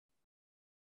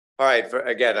All right.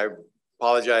 Again, I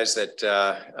apologize that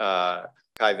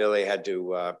Kai Villi had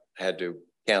to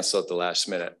cancel at the last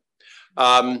minute.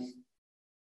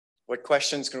 What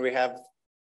questions can we have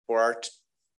for our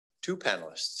two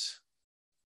panelists?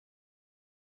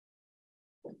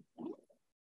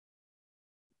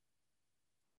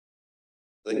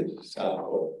 Please.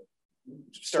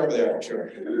 Start with there,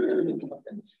 sure.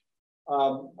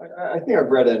 I think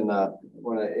I've read in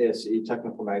one of the ASE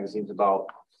technical magazines about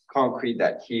concrete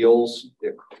that heals,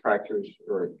 it fractures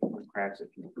or cracks,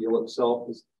 it can heal itself.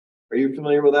 Are you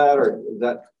familiar with that, or is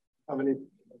that how many?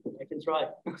 I can try.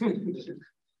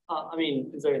 I mean,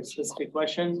 is there a specific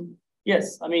question?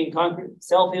 Yes, I mean, concrete,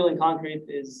 self-healing concrete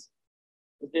has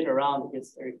been around. I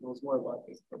guess Eric knows more about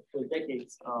this for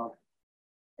decades.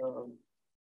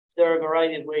 There are a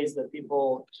variety of ways that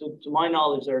people, to my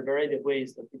knowledge, there are a variety of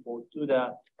ways that people do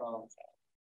that.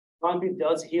 Concrete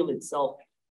does heal itself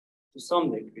to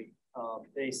some degree,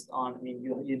 based on, I mean,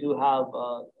 you do have,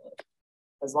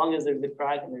 as long as there's a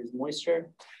crack and there's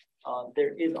moisture,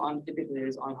 typically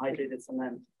there's unhydrated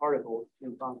cement particles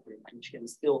in concrete, which can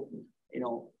still,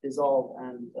 dissolve,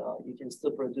 and you can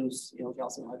still produce,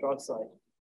 calcium hydroxide,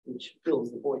 which fills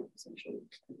the void essentially.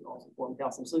 You can also form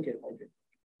calcium silicate hydrate.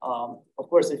 Of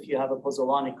course, if you have a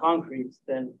pozzolanic concrete,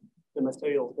 then the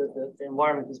material, the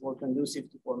environment is more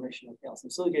conducive to formation of calcium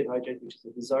silicate hydrate, which is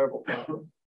a desirable part of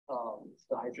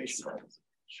the hydration process.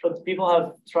 But people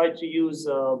have tried to use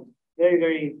very,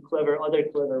 very other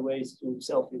clever ways to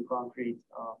self-heal concrete,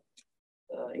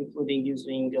 including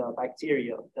using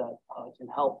bacteria that can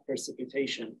help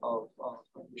precipitation of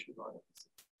hydration products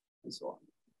and so on.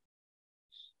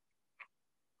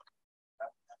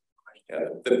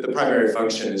 The primary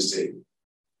function is to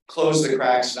close the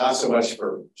cracks, not so much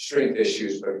for strength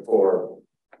issues, but for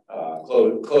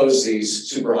close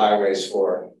these superhighways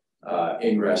for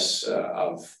ingress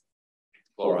of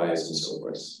chlorides and so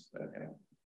forth. Okay.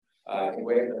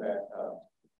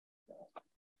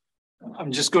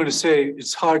 I'm just going to say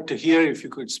it's hard to hear. If you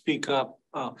could speak up.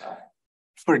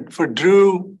 For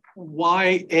Drew,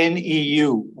 why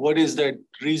NEU? What is that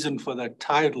reason for that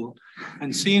title?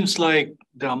 And seems like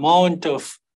the amount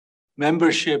of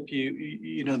membership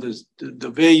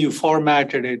the way you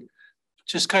formatted it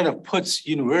just kind of puts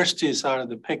universities out of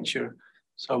the picture.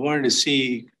 So I wanted to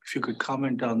see if you could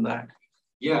comment on that.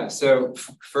 Yeah, so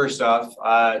first off,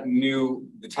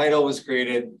 the title was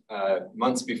created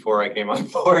months before I came on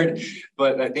board,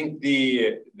 but I think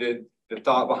the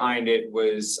thought behind it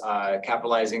was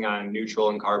capitalizing on neutral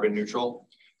and carbon neutral,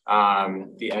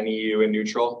 the NEU and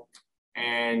neutral.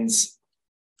 And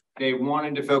they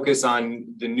wanted to focus on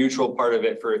the neutral part of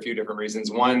it for a few different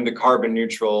reasons. One, the carbon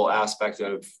neutral aspect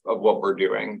of what we're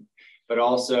doing, but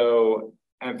also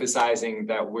emphasizing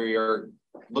that we are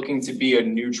looking to be a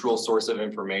neutral source of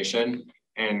information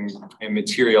and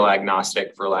material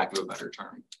agnostic, for lack of a better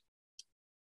term.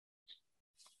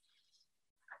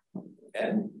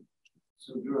 And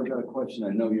so, Drew, I got a question.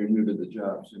 I know you're new to the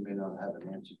job, so you may not have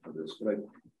an answer for this, but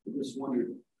I just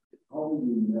wondered, how will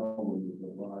you know when you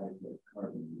arrive at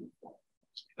carbon neutral?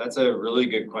 That's a really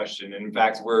good question. In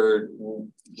fact, we're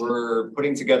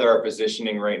putting together our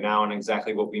positioning right now on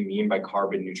exactly what we mean by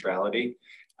carbon neutrality.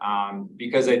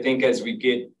 Because I think as we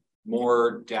get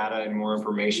more data and more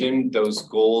information, those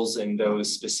goals and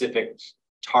those specific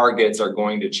targets are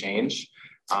going to change.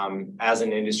 As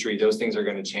an industry, those things are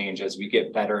going to change as we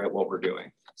get better at what we're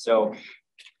doing. So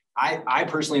I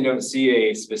personally don't see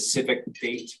a specific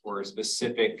date or a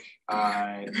specific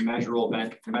measurable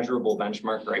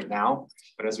benchmark right now.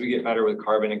 But as we get better with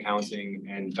carbon accounting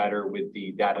and better with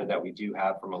the data that we do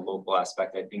have from a local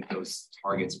aspect, I think those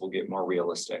targets will get more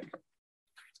realistic.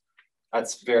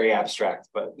 That's very abstract,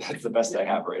 but that's the best I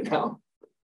have right now.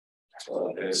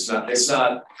 Well, it's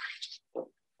not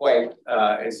quite,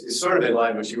 it's sort of in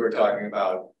line with what you were talking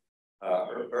about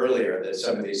earlier, that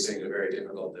some of these things are very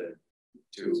difficult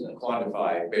to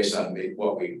quantify based on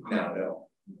what we now know.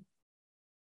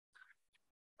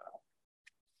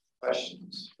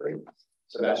 Questions? Great.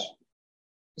 Sebastian.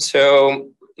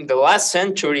 So in the last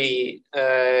century,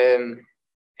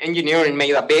 engineering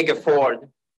made a big effort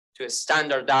to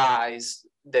standardize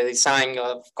the design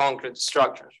of concrete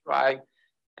structures, right?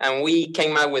 And we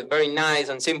came up with very nice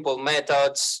and simple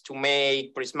methods to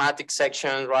make prismatic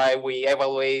sections, right? We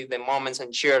evaluate the moments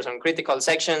and shears on critical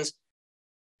sections,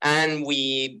 and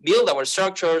we build our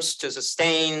structures to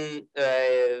sustain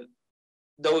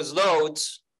those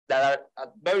loads that are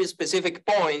at very specific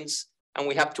points, and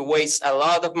we have to waste a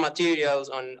lot of materials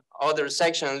on other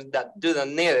sections that do not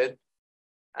need it.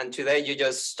 And today you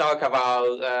just talk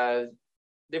about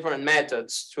different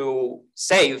methods to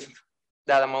save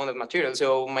that amount of material.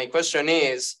 So my question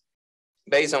is,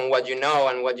 based on what you know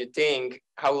and what you think,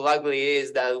 how likely it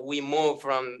is that we move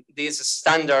from these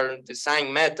standard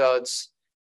design methods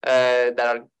that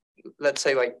are, let's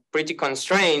say, like pretty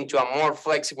constrained to a more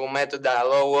flexible method that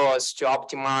allow us to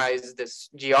optimize this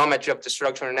geometry of the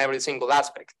structure in every single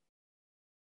aspect?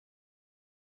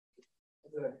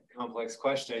 Complex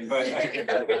question, but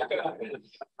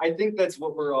I think that's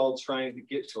what we're all trying to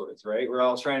get towards, right? We're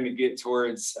all trying to get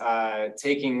towards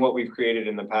taking what we've created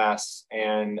in the past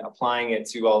and applying it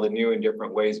to all the new and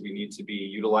different ways we need to be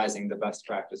utilizing the best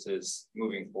practices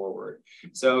moving forward.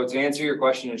 So to answer your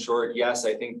question in short, yes,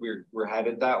 I think we're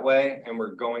headed that way and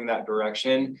we're going that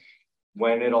direction.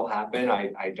 When it'll happen,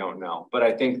 I don't know, but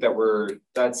I think that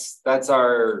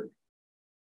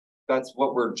that's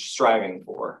what we're striving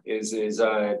for, is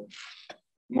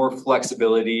more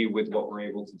flexibility with what we're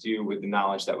able to do with the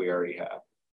knowledge that we already have.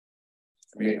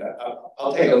 I mean,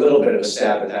 I'll take a little bit of a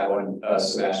stab at that one,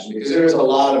 Sebastian, because there's a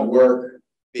lot of work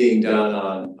being done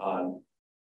on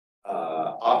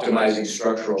optimizing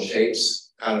structural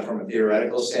shapes, kind of from a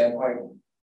theoretical standpoint.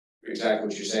 Exactly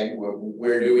what you're saying.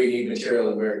 Where do we need material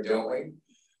and where don't we?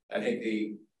 I think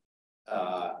the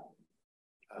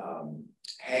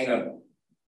hang up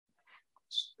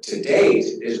to date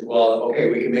is, well, okay,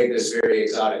 we can make this very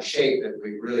exotic shape that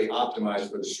we really optimize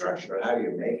for the structure, but how do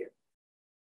you make it?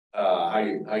 How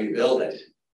do you build it?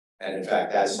 And in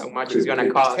fact, that's how much it's going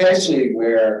to cost. Potentially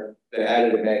where the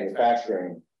additive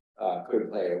manufacturing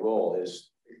could play a role, is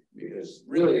because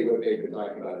really what they've been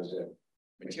talking about is a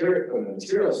material, from the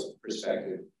materials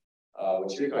perspective.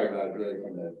 What you're talking about is really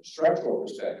from the structural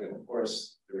perspective. Of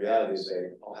course, the reality is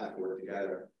they all have to work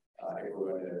together if we're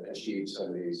going to achieve some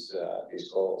of these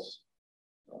goals.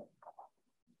 So,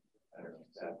 I don't know,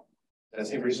 does that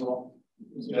seem reasonable,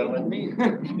 gentlemen? I mean,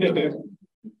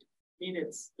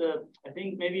 I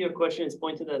think maybe your question is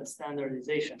pointed at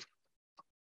standardization. Is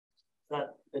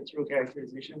that the true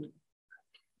characterization?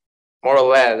 More or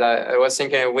less, I was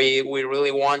thinking we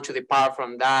really want to depart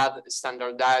from that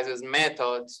standardized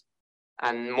methods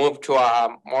and move to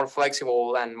a more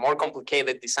flexible and more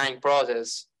complicated design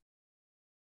process.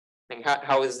 And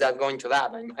how is that going to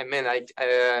that? I mean, I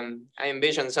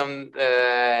envision some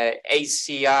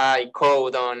ACI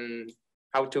code on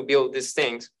how to build these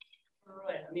things.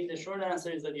 Right. I mean, the short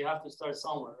answer is that you have to start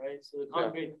somewhere, right? So the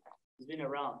concrete has been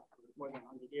around for more than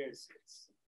 100 years.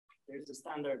 There's a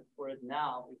standard for it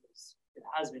now because it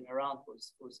has been around for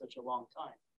such a long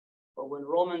time. But when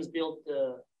Romans built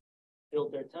their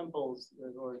temples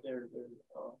or their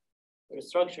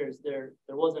structures, there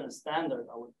wasn't a standard,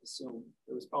 I would assume.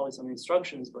 There was probably some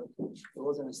instructions, but there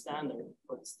wasn't a standard,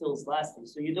 but still is lasting.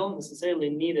 So you don't necessarily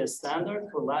need a standard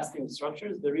for lasting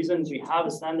structures. The reason we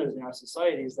have standards in our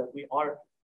society is that we are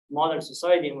modern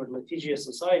society and we're a litigious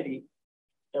society,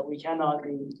 that we cannot,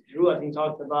 Drew, I think,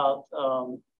 talked about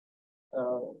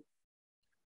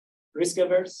risk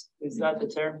averse. Is that the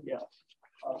term? Yeah.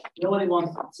 Nobody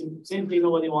wants to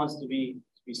be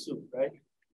sued, right?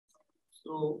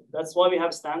 So that's why we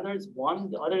have standards. One,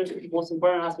 the other most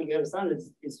important aspect of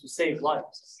standards is to save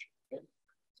lives. Okay?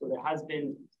 So there has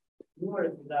been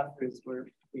numerous disasters where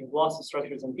we have lost the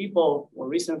structures and people. More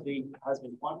recently, has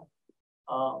been one.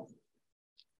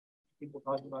 People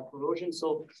talking about corrosion.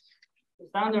 So the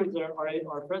standards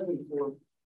are present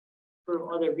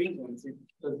for other reasons. It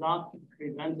does not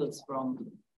prevent us from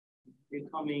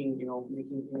becoming,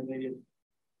 making innovative,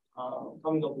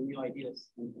 coming up with new ideas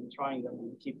and trying them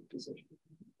and keep researching.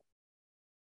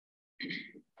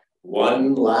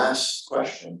 One last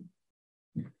question.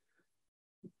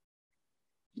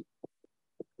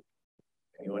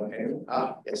 Anyone?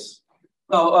 Yes.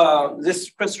 Well, this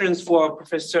question is for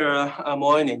Professor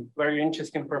Moini. Very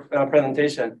interesting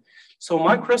presentation. So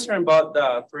my question about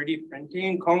the 3D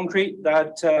printing concrete,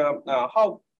 that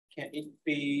how can it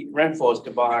be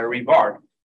reinforced by rebar?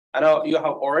 I know you have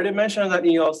already mentioned that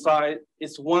in your slide,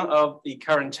 it's one of the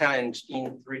current challenge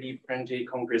in 3D printed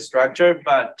concrete structure,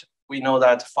 but we know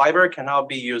that fiber cannot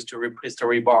be used to replace the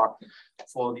rebar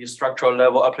for the structural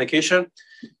level application.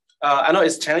 I know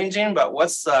it's challenging, but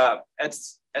what's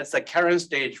at the current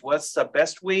stage, what's the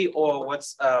best way or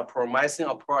what's a promising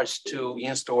approach to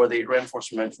install the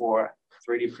reinforcement for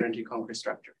 3D printed concrete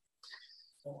structure?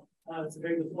 That's a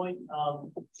very good point.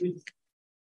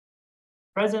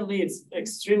 Presently, it's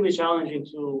extremely challenging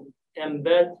to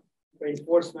embed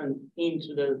reinforcement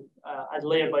into the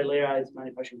layer by layer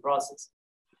manufacturing process.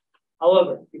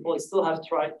 However, people still have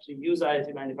tried to use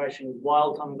additive manufacturing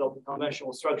while coming up with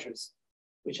conventional structures,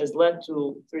 which has led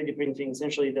to 3D printing,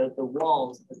 essentially the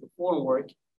walls as the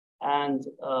formwork, and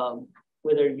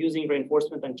whether using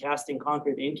reinforcement and casting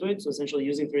concrete into it. So essentially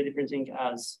using 3D printing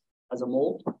as a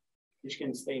mold, which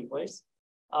can stay in place.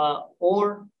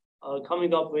 or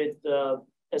coming up with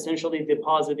essentially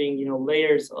depositing,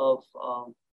 layers of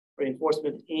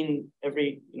reinforcement in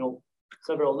every,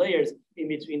 several layers in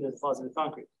between the deposited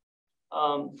concrete.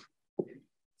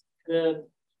 The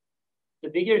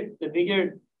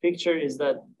bigger picture is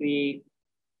that we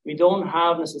don't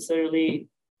have necessarily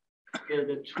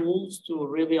the tools to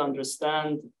really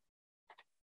understand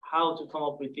how to come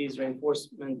up with these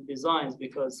reinforcement designs,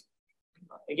 because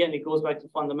again, it goes back to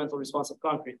fundamental response of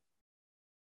concrete.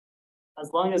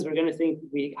 As long as we're going to think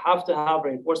we have to have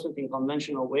reinforcement in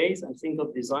conventional ways and think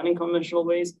of designing conventional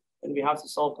ways, then we have to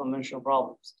solve conventional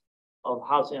problems of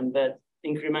how to embed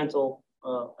incremental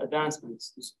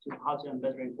advancements to how to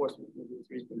embed reinforcement in the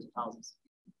 3 printed houses.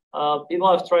 People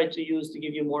have tried to use, to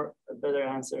give you a better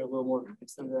answer, a little more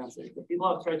extended answer, but people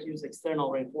have tried to use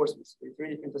external reinforcements for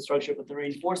 3D printed structure, but the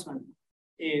reinforcement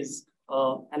is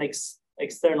an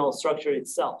external structure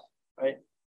itself, right?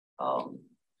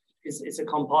 It's a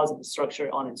composite structure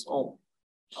on its own.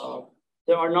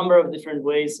 There are a number of different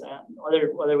ways,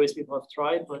 other ways people have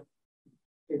tried, but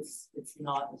it's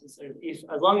not necessarily,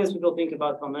 as long as people think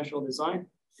about conventional design,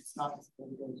 it's not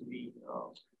necessarily going to be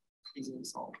easily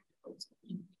solved.